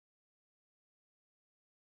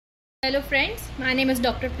Hello friends, my name is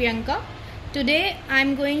Dr. Priyanka. Today I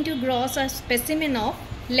am going to gross a specimen of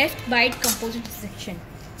left bite composite dissection.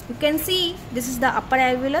 You can see this is the upper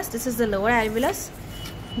alveolus, this is the lower alveolus.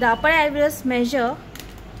 The upper alveolus measure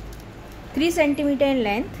 3 cm in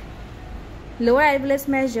length, lower alveolus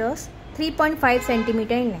measures 3.5 cm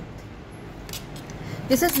in length.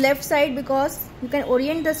 This is left side because you can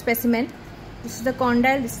orient the specimen. This is the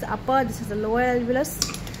condyle, this is the upper, this is the lower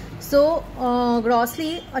alveolus. So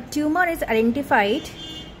grossly a tumor is identified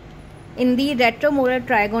in the retromolar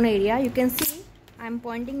trigone area. You can see I am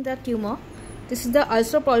pointing the tumor. This is the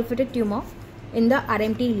ulcer-proliferated tumor in the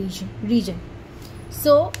RMT region.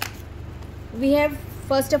 So we have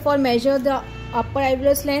first of all measured the upper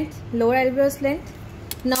alveolus length, lower alveolus length.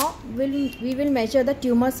 Now we will measure the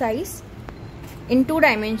tumor size in 2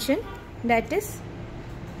 dimensions, that is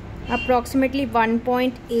approximately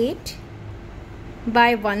 1.8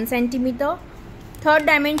 by 1 centimeter. Third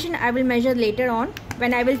dimension I will measure later on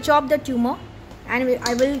when I will chop the tumor, and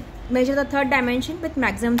I will measure the third dimension with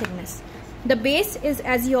maximum thickness. The base is,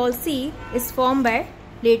 as you all see, is formed by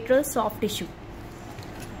lateral soft tissue.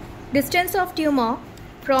 Distance of tumor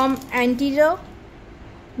from anterior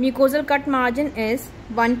mucosal cut margin is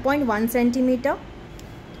 1.1 centimeter.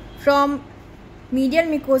 From medial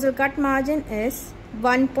mucosal cut margin is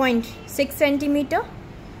 1.6 centimeter.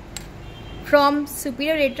 From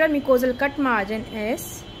superior lateral mucosal cut margin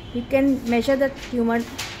is, you can measure the tumor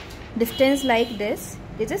distance like this.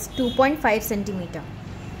 This is 2.5 centimeter.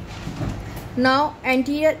 Now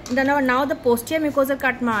the posterior mucosal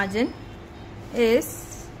cut margin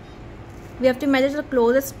is, we have to measure the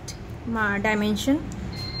closest dimension.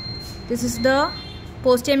 This is the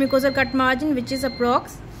posterior mucosal cut margin, which is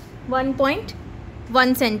approx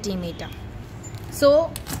 1.1 centimeter.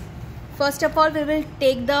 So first of all we will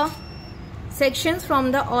take the sections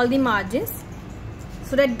from all the margins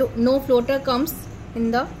so that no floater comes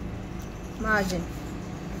in the margin.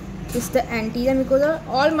 This is the anterior mucosal.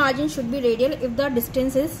 All margins should be radial if the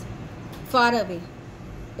distance is far away.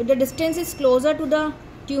 If the distance is closer to the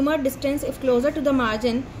tumor distance, if closer to the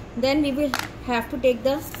margin, then we will have to take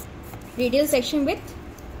the radial section with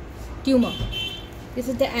tumor. This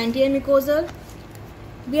is the anterior mucosal.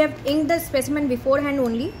 We have inked the specimen beforehand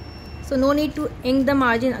only, so no need to ink the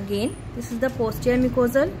margin again. This is the posterior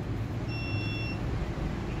mucosal.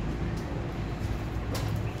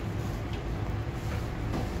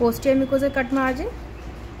 Posterior mucosal cut margin.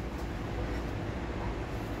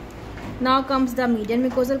 Now comes the medial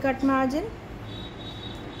mucosal cut margin.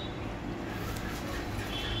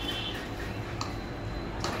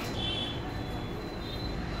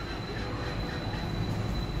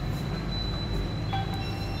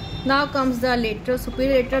 Now comes the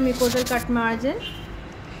superior lateral mucosal cut margin.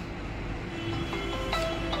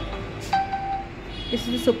 This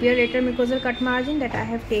is the superior lateral mucosal cut margin that I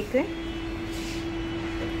have taken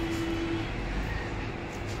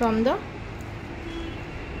from the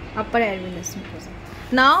upper alveolus mucosa.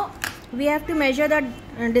 Now we have to measure the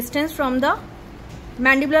distance from the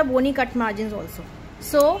mandibular bony cut margins also.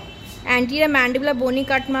 So anterior mandibular bony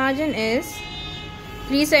cut margin is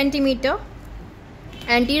 3 centimeter.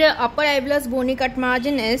 Anterior upper alveolus bony cut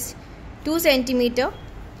margin is 2 centimeter.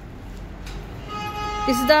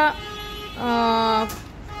 This is the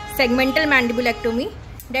segmental mandibulectomy.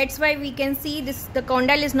 That's why we can see this, the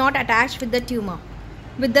condyle is not attached with the tumor,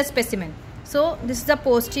 with the specimen. So this is the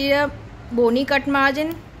posterior bony cut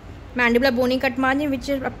margin, mandibular bony cut margin, which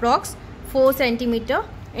is approx 4 centimeter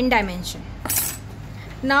in dimension.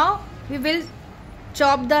 Now we will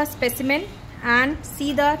chop the specimen and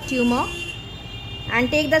see the tumor and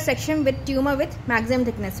take the section with tumor with maximum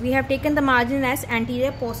thickness. We have taken the margin as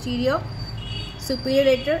anterior, posterior, superior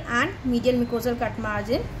lateral and medial mucosal cut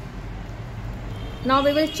margin. Now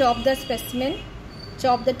we will chop the specimen,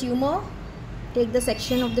 chop the tumor, take the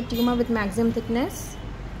section of the tumor with maximum thickness.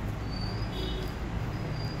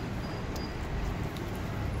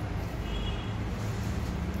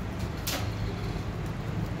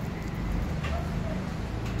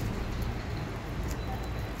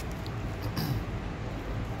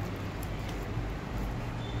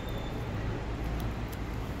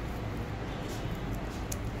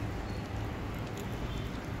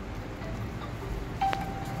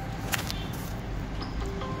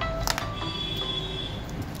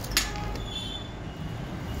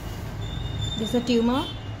 This is a tumor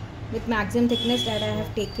with maximum thickness that I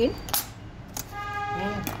have taken.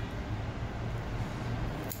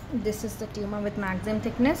 This is the tumor with maximum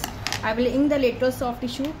thickness. I will ink the lateral soft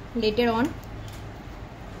tissue later on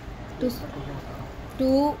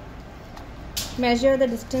to measure the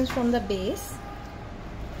distance from the base.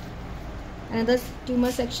 Another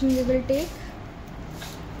tumor section we will take.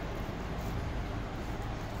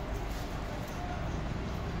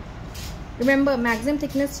 Remember, maximum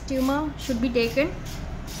thickness tumor should be taken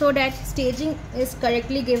so that staging is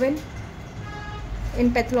correctly given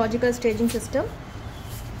in pathological staging system.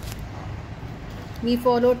 We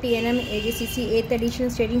follow TNM AJCC 8th edition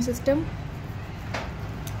staging system.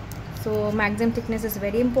 So maximum thickness is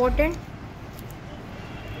very important,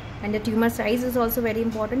 and the tumor size is also very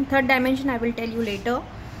important. Third dimension I will tell you later.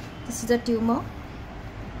 This is a tumor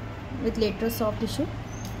with lateral soft tissue.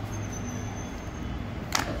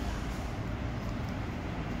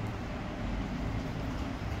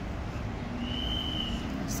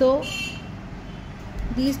 So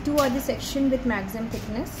these two are the section with maximum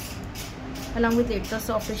thickness along with lateral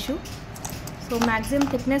soft tissue. So maximum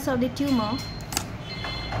thickness of the tumor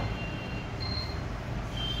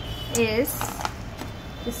is,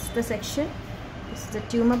 this is the section, this is the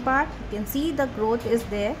tumor part. You can see the growth is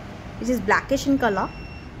there, which is blackish in color,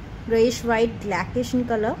 grayish white, blackish in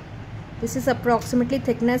color. This is approximately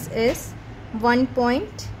thickness is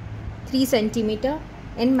 1.3 centimeter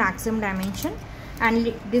in maximum dimension,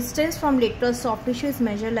 and distance from lateral soft tissue is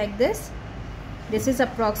measured like this. This is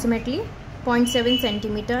approximately 0.7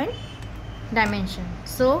 centimeter in dimension.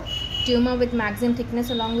 So tumor with maximum thickness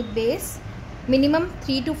along with base, minimum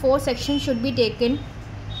 3 to 4 sections should be taken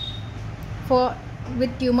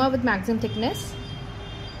with tumor with maximum thickness,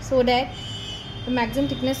 so that the maximum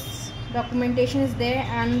thickness documentation is there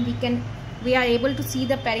and we are able to see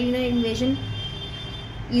the perineal invasion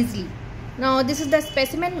easily. Now this is the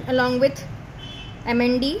specimen along with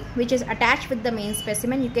MND, which is attached with the main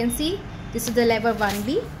specimen. You can see this is the level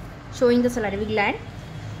 1B showing the salivary gland.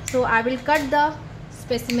 So I will cut the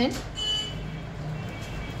specimen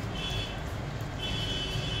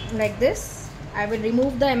like this. I will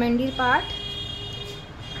remove the MND part.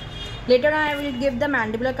 Later on I will give the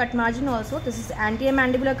mandibular cut margin also. This is anterior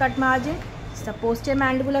mandibular cut margin, this is the posterior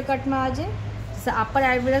mandibular cut margin, this is the upper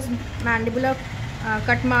alveolus mandibular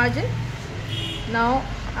cut margin. Now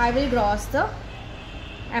I will gross the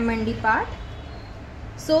MND part.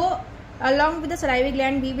 So along with the salivary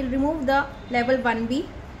gland we will remove the level 1B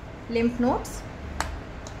lymph nodes.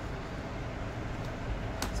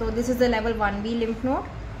 So this is the level 1B lymph node.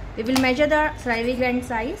 We will measure the salivary gland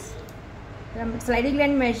size. The salivary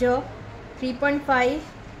gland measure 3.5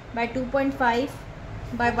 by 2.5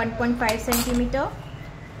 by 1.5 centimeter.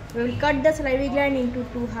 We will cut the salivary gland into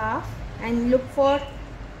two halves and look for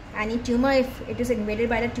any tumor, if it is invaded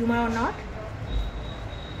by the tumor or not.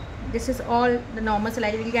 This is all the normal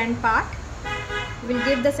salivary gland part. We will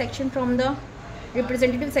give the section from the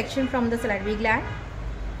representative section from the salivary gland.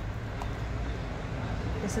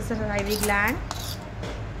 This is the salivary gland.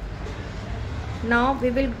 Now we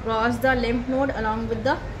will gross the lymph node along with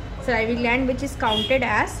the salivary gland, which is counted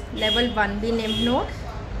as level 1B lymph node.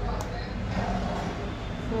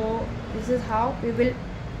 So this is how we will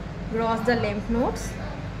gross the lymph nodes.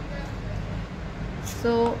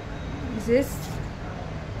 So this is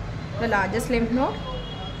the largest lymph node.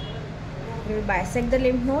 We will bisect the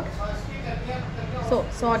lymph node. So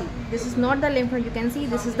sorry, this is not the lymph node. You can see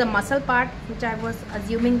this is the muscle part, which I was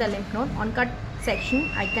assuming the lymph node. On cut section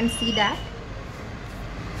I can see that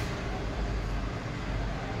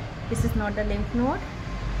this is not the lymph node.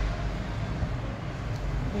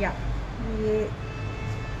 Yeah,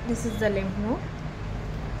 this is the lymph node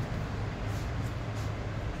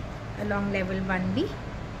along level 1B.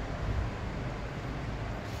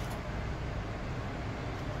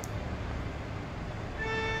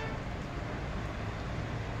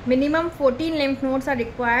 Minimum 14 lymph nodes are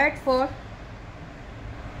required for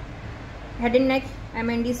head and neck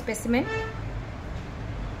MND specimen.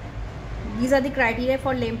 These are the criteria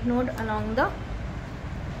for lymph node along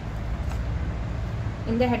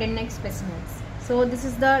in the head and neck specimens. So this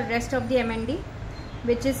is the rest of the MND,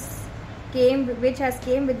 which has came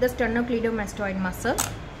with the sternocleidomastoid muscle.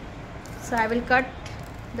 So I will cut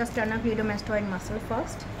the sternocleidomastoid muscle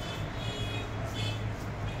first,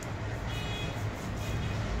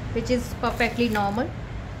 which is perfectly normal.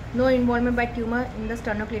 No involvement by tumor in the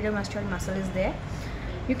sternocleidomastoid muscle is there.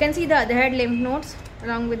 You can see the other head lymph nodes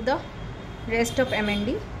along with the rest of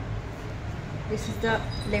MND. This is the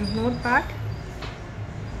lymph node part.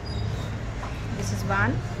 This is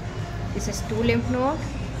one. This is two lymph node.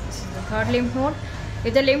 This is the third lymph node.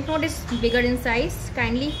 If the lymph node is bigger in size,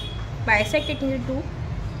 kindly bisect it into two,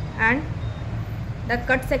 and the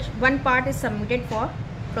cut section, one part is submitted for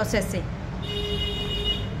processing.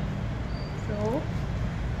 So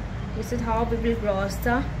this is how we will gross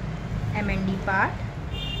the MND part.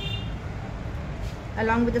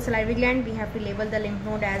 Along with the salivary gland, we have to label the lymph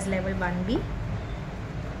node as level 1B,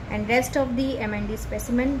 and rest of the MND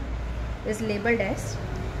specimen is labeled as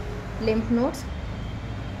lymph nodes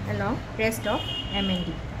along rest of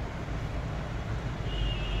MND.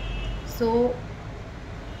 So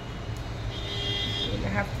we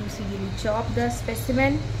have to serially chop the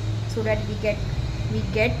specimen so that we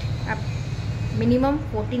get a minimum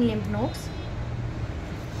 14 lymph nodes,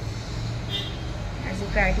 as the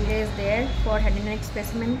criteria is there for head and neck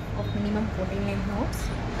specimen of minimum 14 lymph nodes.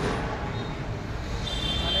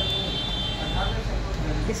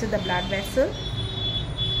 This is the blood vessel.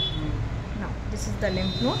 Now this is the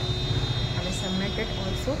lymph node. I will submit it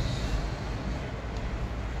also.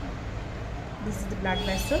 This is the blood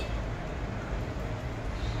vessel.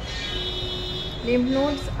 Lymph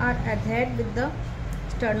nodes are adhered with the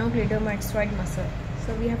sternocleidomastoid muscle.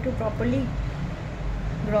 So we have to properly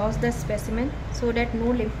gross the specimen so that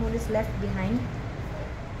no lymph node is left behind,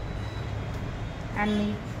 and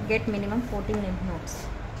we get minimum 14 lymph nodes.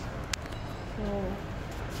 So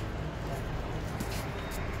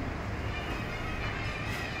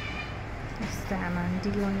this is the Ca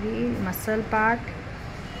Mandible only muscle part.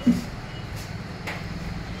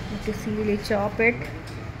 Need to seriously chop it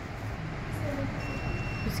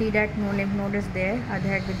to see that no lymph node is there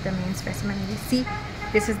adhered with the main specimen. We see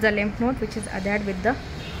this is the lymph node which is adhered with the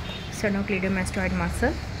sternocleidomastoid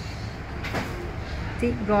muscle.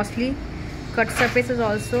 See, grossly cut surface is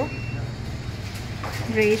also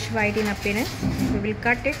grayish white in appearance. We will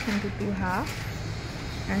cut it into 2 halves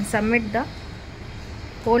and submit the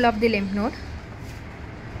whole of the lymph node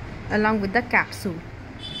along with the capsule.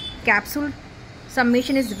 Capsule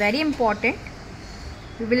submission is very important.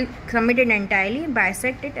 We will submit it entirely,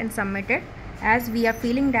 bisect it and submit it, as we are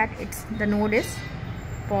feeling that the node is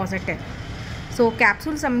positive. So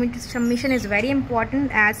capsule submission is very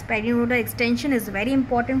important, as perinodal extension is very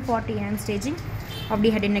important for TN staging of the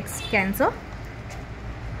head and neck cancer.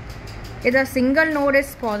 If a single node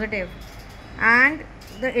is positive and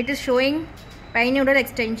it is showing perinodal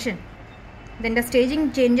extension, then the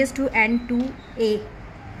staging changes to N2A,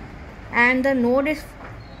 and the node is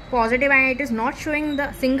positive and it is not showing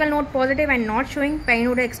the single node positive and not showing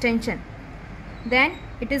perinodal extension, then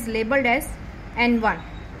it is labeled as N1.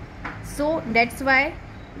 So that's why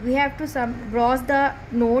we have to gross the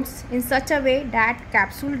nodes in such a way that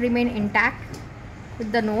capsule remain intact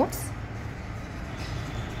with the nodes.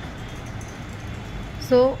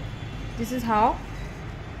 So this is how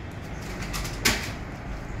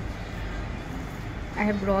I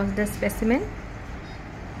have grossed the specimen.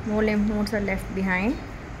 No lymph nodes are left behind,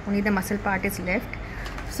 only the muscle part is left.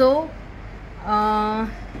 So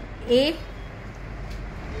A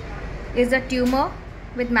is the tumor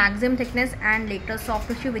with maximum thickness and lateral soft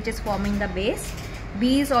tissue which is forming the base.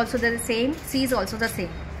 B is also the same, C is also the same.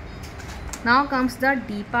 Now comes the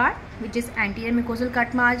D part, which is anterior mucosal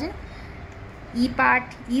cut margin. E part,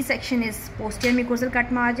 E section is posterior mucosal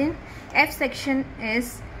cut margin. F section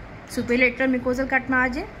is superior lateral mucosal cut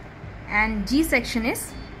margin, and G section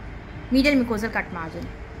is medial mucosal cut margin.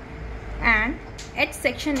 And H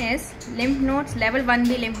section is lymph nodes, level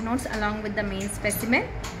 1B lymph nodes along with the main specimen.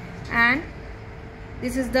 And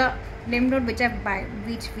this is the lymph node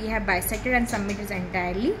which we have bisected and submitted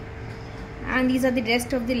entirely. And these are the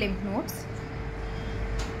rest of the lymph nodes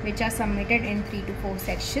which are submitted in 3 to 4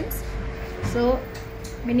 sections. So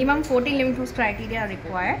minimum 14 lymph nodes criteria are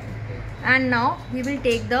required. And now we will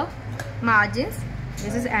take the margins.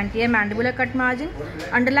 This is anterior mandibular cut margin.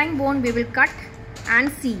 Underlying bone we will cut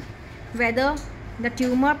and see whether the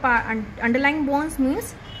tumor part, underlying bones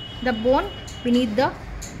means the bone beneath the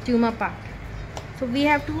tumor part. So we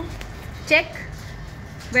have to check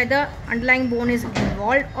whether underlying bone is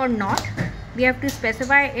involved or not. We have to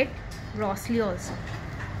specify it grossly also.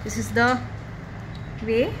 This is the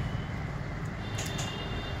way,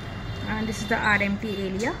 and this is the RMT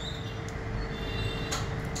area.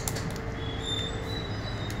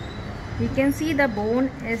 We can see the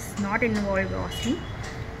bone is not involved grossly.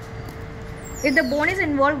 If the bone is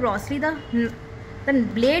involved grossly, the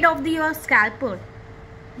blade of your scalpel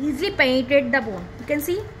easily penetrate the bone. You can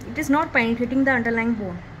see it is not penetrating the underlying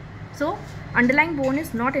bone. So underlying bone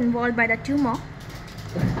is not involved by the tumor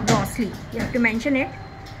grossly. You have to mention it.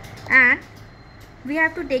 And we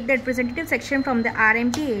have to take the representative section from the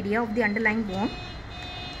RMT area of the underlying bone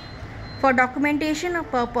for documentation of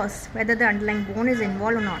purpose whether the underlying bone is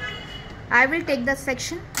involved or not. I will take the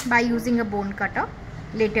section by using a bone cutter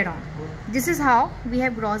later on. This is how we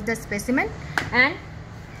have grossed the specimen. And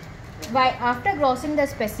after grossing the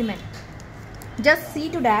specimen, just see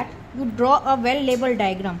to that you draw a well labeled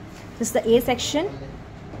diagram. This is the A section,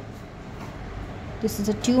 This is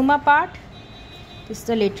the tumor part. This is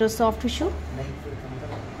the lateral soft tissue.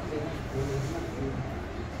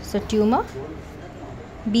 So tumor.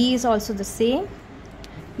 B is also the same.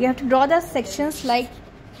 You have to draw the sections like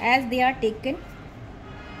as they are taken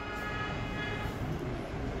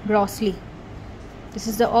grossly. This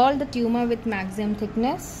is all the tumor with maximum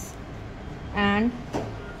thickness and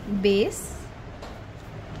base.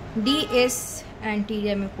 D is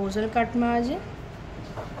anterior mucosal cut margin.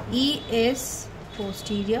 E is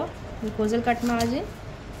posterior mucosal cut margin.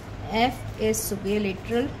 F is superior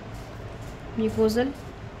lateral mucosal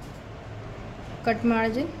cut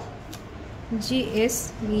margin. G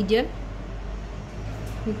is medial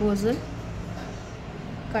mucosal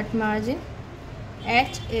cut margin.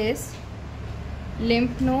 H is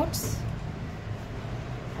lymph nodes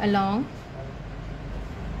along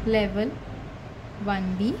level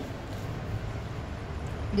 1B.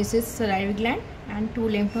 This is salivary gland and 2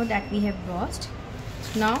 lymph nodes that we have crossed.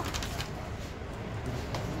 Now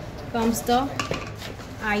comes the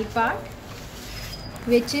eye part,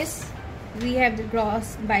 which is we have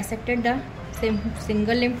bisected the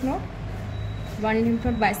single lymph node, 1 lymph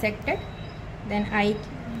node bisected. Then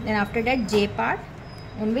after that J part,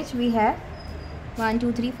 in which we have 1,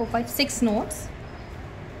 2, 3, 4, 5, 6 nodes.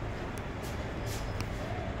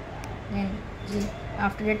 Then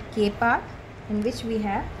after that K part, in which we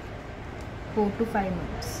have 4 to 5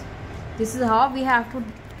 nodes. This is how we have to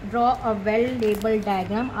draw a well labeled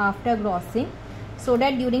diagram after grossing, so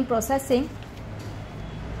that during processing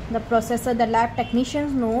the lab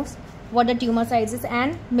technician knows what the tumor size is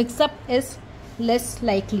and mix up is less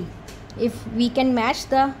likely if we can match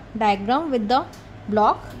the diagram with the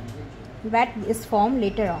block that is formed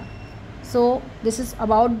later on. So this is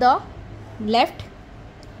about the left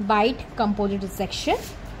bite composite dissection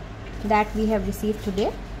that we have received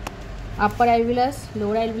today. Upper alveolus,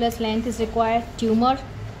 lower alveolus length is required. Tumor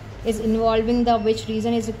is involving the which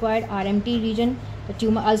region is required, RMT region. The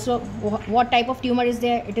tumor also, what type of tumor is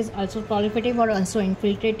there, it is also proliferative or also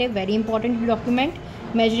infiltrative. Very important to document.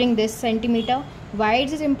 Measuring this centimeter. Why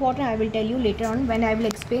it is important, I will tell you later on when I will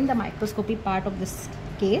explain the microscopy part of this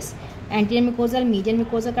case. Anterior mucosal, medial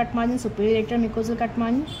mucosal cut margin, superior lateral mucosal cut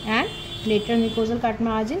margin and lateral mucosal cut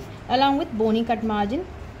margin, along with bony cut margin,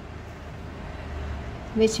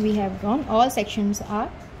 which we have drawn. All sections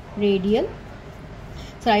are radial.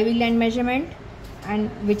 Salivary gland measurement, and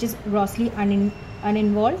which is grossly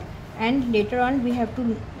uninvolved, and later on we have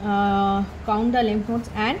to count the lymph nodes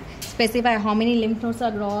and specify how many lymph nodes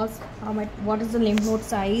are gross, what is the lymph node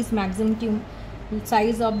size, maximum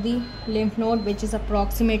size of the lymph node, which is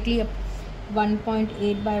approximately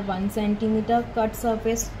 1.8 by 1 centimeter. Cut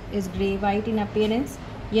surface is grey white in appearance.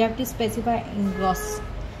 You have to specify in gross.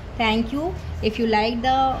 Thank you. If you like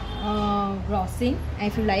the grossing,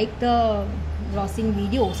 if you like the grossing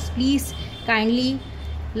videos, please kindly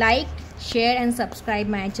like, share and subscribe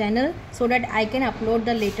my channel, so that I can upload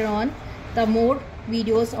the later on the more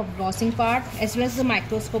videos of grossing part as well as the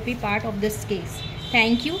microscopy part of this case.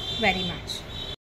 Thank you very much.